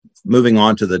moving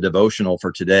on to the devotional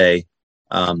for today,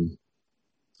 I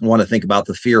want to think about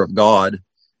the fear of God.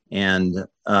 And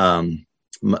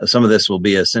some of this will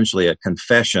be essentially a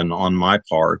confession on my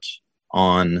part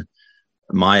on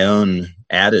my own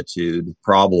attitude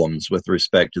problems with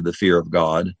respect to the fear of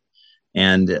God,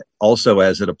 and also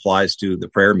as it applies to the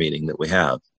prayer meeting that we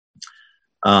have.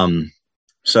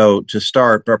 So to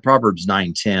start, Proverbs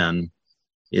 9:10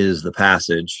 is the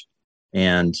passage,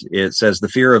 and it says, "The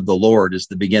fear of the Lord is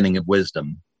the beginning of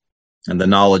wisdom, and the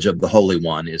knowledge of the Holy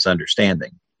One is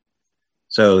understanding."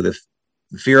 So the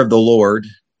fear of the Lord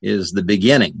is the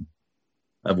beginning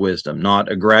of wisdom,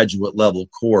 not a graduate level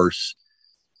course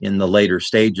in the later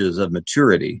stages of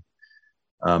maturity.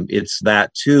 It's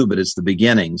that too, but it's the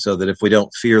beginning, so that if we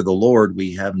don't fear the Lord,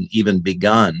 we haven't even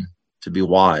begun to be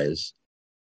wise.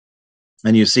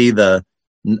 And you see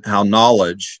how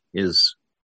knowledge is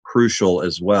crucial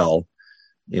as well.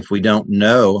 If we don't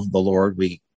know the Lord,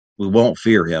 we won't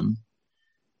fear him.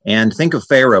 And think of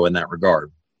Pharaoh in that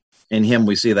regard. In him,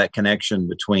 we see that connection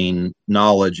between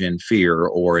knowledge and fear,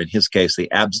 or in his case,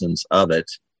 the absence of it.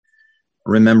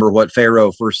 Remember what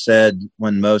Pharaoh first said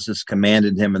when Moses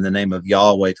commanded him in the name of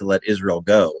Yahweh to let Israel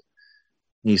go.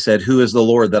 He said, "Who is the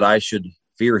Lord that I should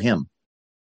fear him?"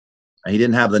 He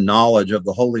didn't have the knowledge of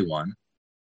the Holy One,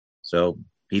 so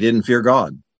he didn't fear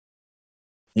God.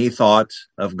 He thought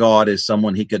of God as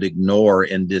someone he could ignore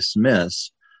and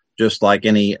dismiss, just like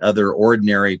any other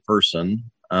ordinary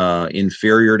person,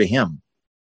 inferior to him.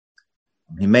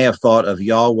 He may have thought of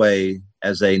Yahweh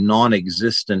as a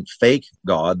non-existent fake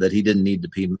God that he didn't need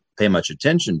to pay much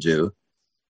attention to,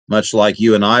 much like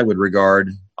you and I would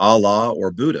regard Allah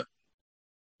or Buddha.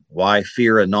 Why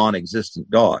fear a non-existent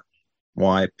God?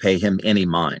 Why pay him any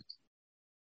mind?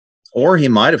 Or he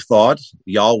might have thought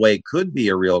Yahweh could be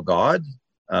a real God.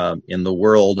 In the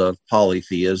world of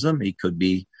polytheism, he could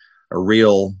be a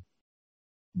real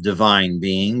divine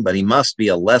being, but he must be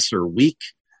a lesser, weak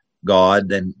God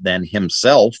than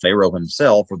himself, Pharaoh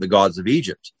himself, or the gods of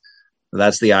Egypt.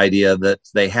 That's the idea that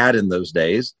they had in those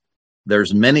days.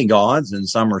 There's many gods, and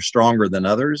some are stronger than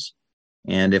others.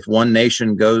 And if one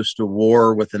nation goes to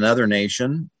war with another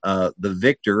nation, the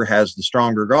victor has the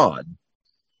stronger God.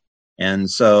 And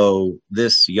so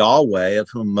this Yahweh of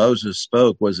whom Moses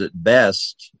spoke was at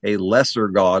best a lesser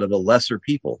God of a lesser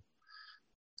people.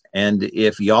 And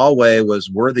if Yahweh was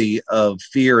worthy of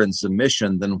fear and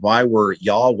submission, then why were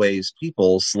Yahweh's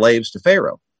people slaves to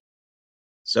Pharaoh?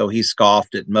 So he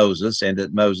scoffed at Moses and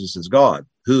at Moses' God.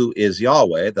 Who is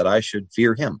Yahweh that I should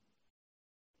fear him?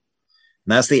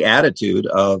 And that's the attitude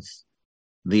of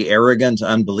the arrogant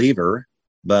unbeliever.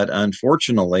 But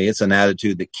unfortunately, it's an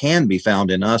attitude that can be found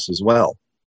in us as well.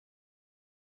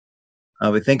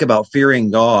 We think about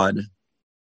fearing God.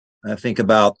 I think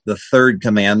about the third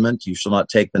commandment, "You shall not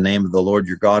take the name of the Lord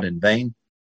your God in vain."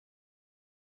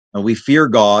 We fear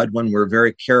God when we're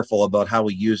very careful about how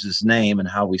we use his name and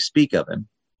how we speak of him.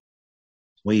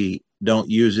 We don't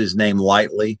use his name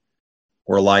lightly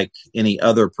or like any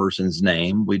other person's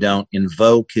name. We don't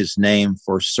invoke his name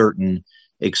for certain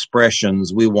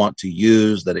expressions we want to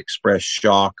use that express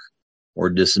shock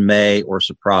or dismay or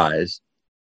surprise.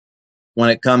 When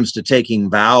it comes to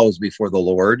taking vows before the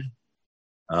Lord,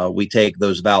 we take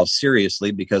those vows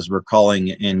seriously because we're calling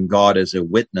in God as a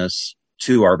witness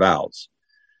to our vows.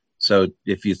 So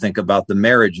if you think about the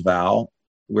marriage vow,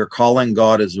 we're calling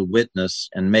God as a witness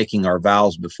and making our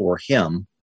vows before him.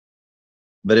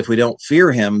 But if we don't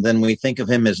fear him, then we think of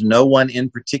him as no one in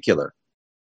particular,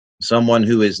 someone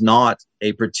who is not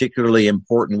a particularly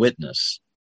important witness,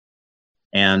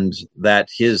 and that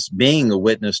his being a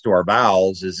witness to our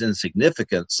vows is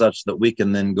insignificant, such that we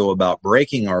can then go about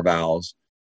breaking our vows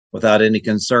without any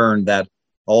concern that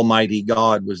Almighty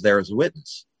God was there as a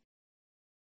witness.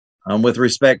 With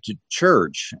respect to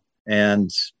church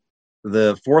and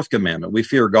the fourth commandment, we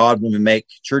fear God when we make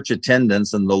church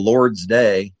attendance and the Lord's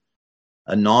Day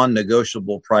a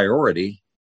non-negotiable priority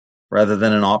rather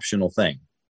than an optional thing.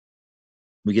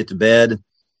 We get to bed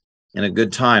in a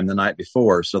good time the night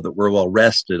before so that we're well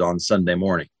rested on Sunday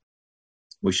morning.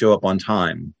 We show up on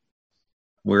time.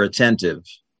 We're attentive.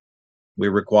 We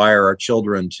require our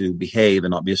children to behave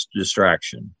and not be a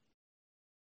distraction.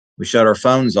 We shut our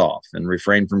phones off and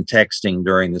refrain from texting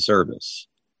during the service.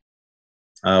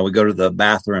 We go to the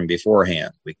bathroom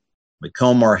beforehand. We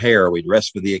comb our hair. We dress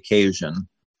for the occasion.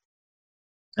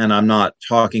 And I'm not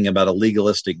talking about a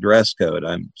legalistic dress code.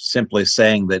 I'm simply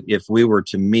saying that if we were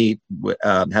to meet,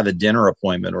 have a dinner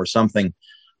appointment or something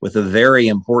with a very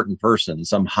important person,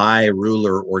 some high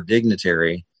ruler or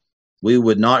dignitary, we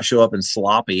would not show up in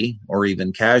sloppy or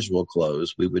even casual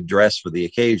clothes. We would dress for the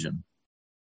occasion.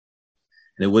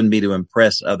 And it wouldn't be to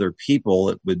impress other people.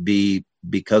 It would be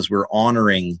because we're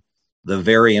honoring the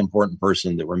very important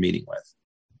person that we're meeting with.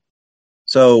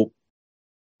 So,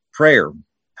 prayer.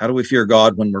 How do we fear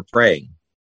God when we're praying?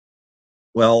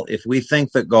 Well, if we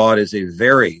think that God is a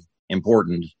very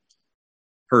important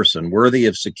person, worthy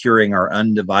of securing our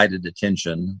undivided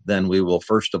attention, then we will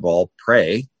first of all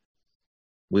pray.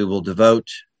 We will devote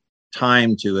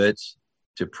time to it,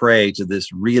 to pray to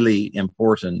this really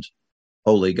important,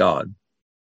 holy God.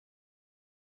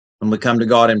 When we come to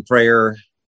God in prayer,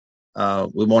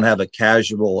 we won't have a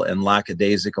casual and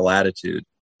lackadaisical attitude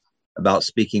about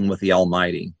speaking with the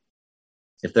Almighty.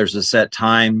 If there's a set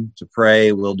time to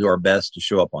pray, we'll do our best to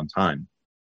show up on time.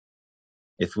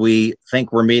 If we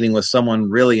think we're meeting with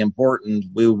someone really important,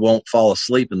 we won't fall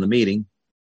asleep in the meeting.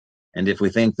 And if we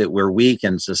think that we're weak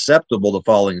and susceptible to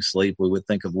falling asleep, we would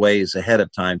think of ways ahead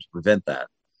of time to prevent that.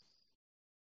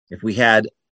 If we had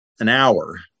an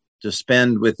hour to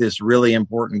spend with this really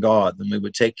important God, then we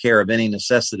would take care of any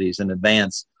necessities in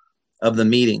advance of the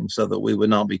meeting so that we would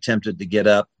not be tempted to get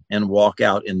up and walk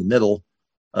out in the middle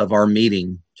of our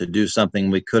meeting to do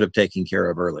something we could have taken care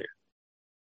of earlier.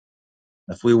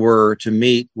 If we were to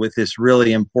meet with this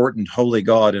really important holy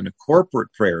God in a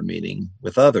corporate prayer meeting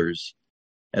with others,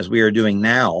 as we are doing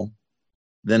now,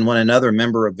 then when another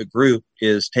member of the group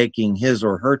is taking his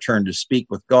or her turn to speak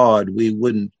with God, we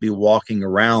wouldn't be walking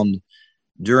around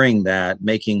during that,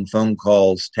 making phone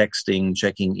calls, texting,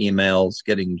 checking emails,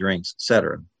 getting drinks,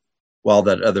 etc., while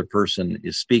that other person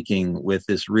is speaking with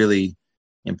this really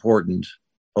important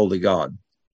holy God.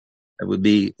 It would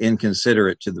be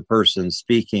inconsiderate to the person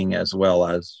speaking as well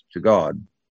as to God.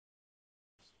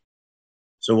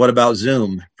 So what about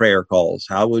Zoom prayer calls?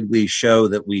 How would we show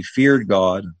that we feared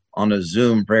God on a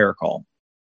Zoom prayer call?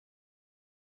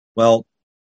 Well,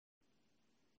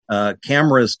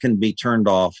 cameras can be turned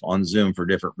off on Zoom for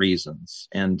different reasons,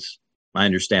 and I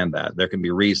understand that. There can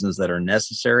be reasons that are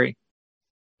necessary,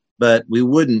 but we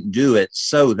wouldn't do it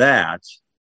so that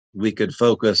we could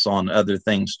focus on other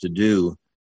things to do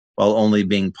while only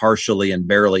being partially and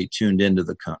barely tuned into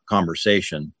the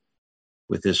conversation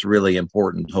with this really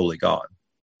important holy God.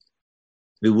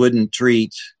 We wouldn't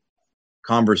treat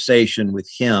conversation with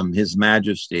him, his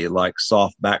majesty, like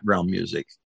soft background music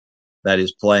that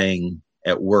is playing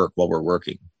at work while we're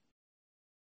working.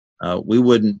 We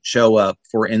wouldn't show up,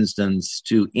 for instance,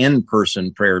 to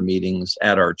in-person prayer meetings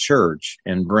at our church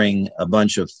and bring a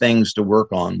bunch of things to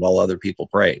work on while other people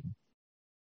prayed.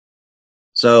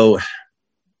 So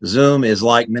Zoom is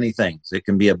like many things. It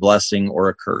can be a blessing or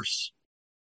a curse.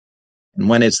 And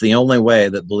when it's the only way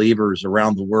that believers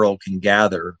around the world can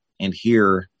gather and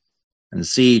hear and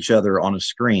see each other on a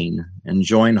screen and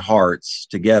join hearts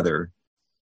together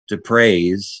to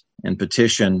praise and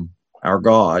petition our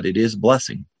God, it is a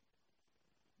blessing.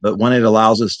 But when it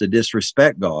allows us to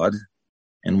disrespect God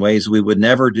in ways we would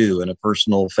never do in a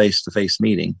personal face-to-face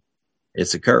meeting,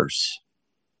 it's a curse.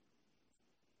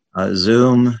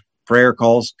 Zoom prayer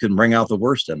calls can bring out the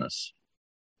worst in us.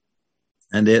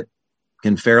 And it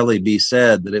can fairly be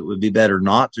said that it would be better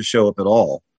not to show up at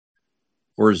all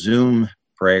for Zoom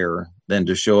prayer than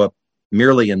to show up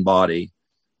merely in body,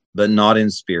 but not in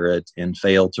spirit, and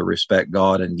fail to respect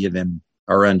God and give him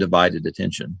our undivided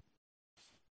attention.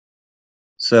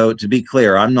 So to be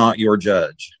clear, I'm not your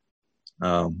judge.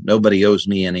 Nobody owes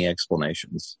me any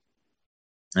explanations.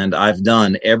 And I've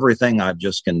done everything I've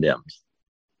just condemned.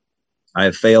 I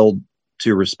have failed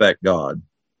to respect God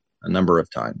a number of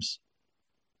times.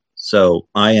 So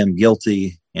I am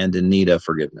guilty and in need of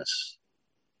forgiveness.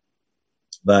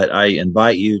 But I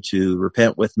invite you to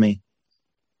repent with me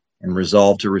and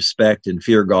resolve to respect and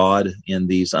fear God in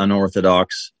these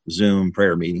unorthodox Zoom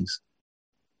prayer meetings.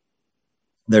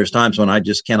 There's times when I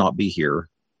just cannot be here,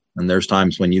 and there's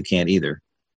times when you can't either.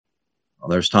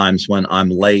 There's times when I'm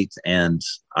late and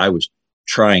I was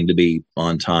trying to be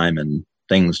on time and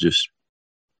things just,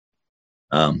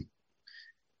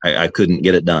 I couldn't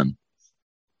get it done.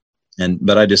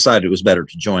 But I decided it was better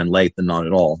to join late than not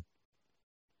at all.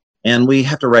 And we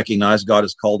have to recognize God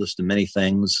has called us to many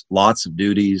things, lots of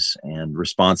duties and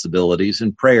responsibilities,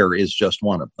 and prayer is just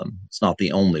one of them. It's not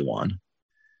the only one.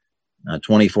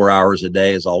 24 hours a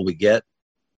day is all we get.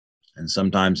 And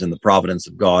sometimes in the providence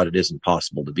of God, it isn't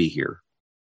possible to be here.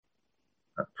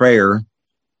 Prayer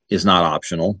is not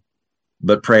optional,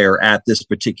 but prayer at this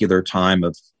particular time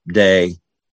of day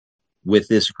with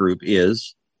this group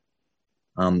is.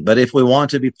 But if we want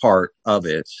to be part of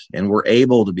it and we're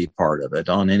able to be part of it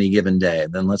on any given day,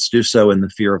 then let's do so in the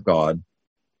fear of God.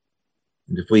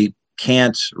 And if we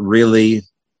can't really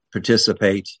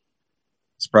participate,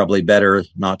 It's probably better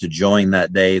not to join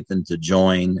that day than to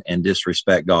join and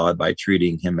disrespect God by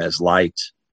treating him as a light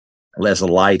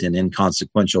and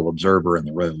inconsequential observer in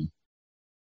the room.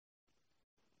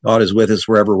 God is with us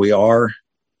wherever we are,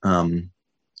 in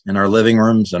our living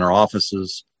rooms, in our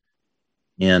offices,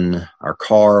 in our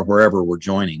car, wherever we're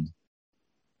joining.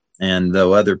 And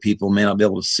though other people may not be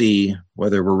able to see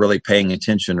whether we're really paying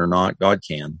attention or not, God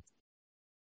can.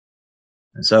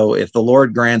 And so if the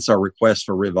Lord grants our request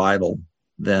for revival,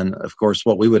 then of course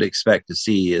what we would expect to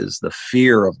see is the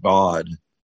fear of God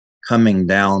coming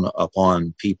down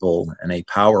upon people in a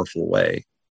powerful way.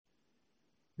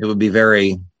 It would be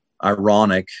very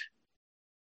ironic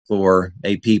for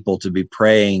a people to be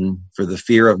praying for the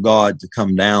fear of God to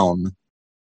come down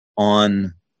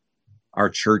on our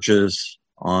churches,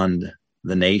 on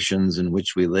the nations in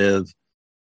which we live,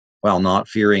 while not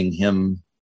fearing him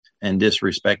and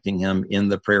disrespecting him in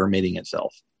the prayer meeting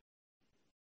itself.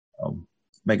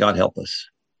 May God help us.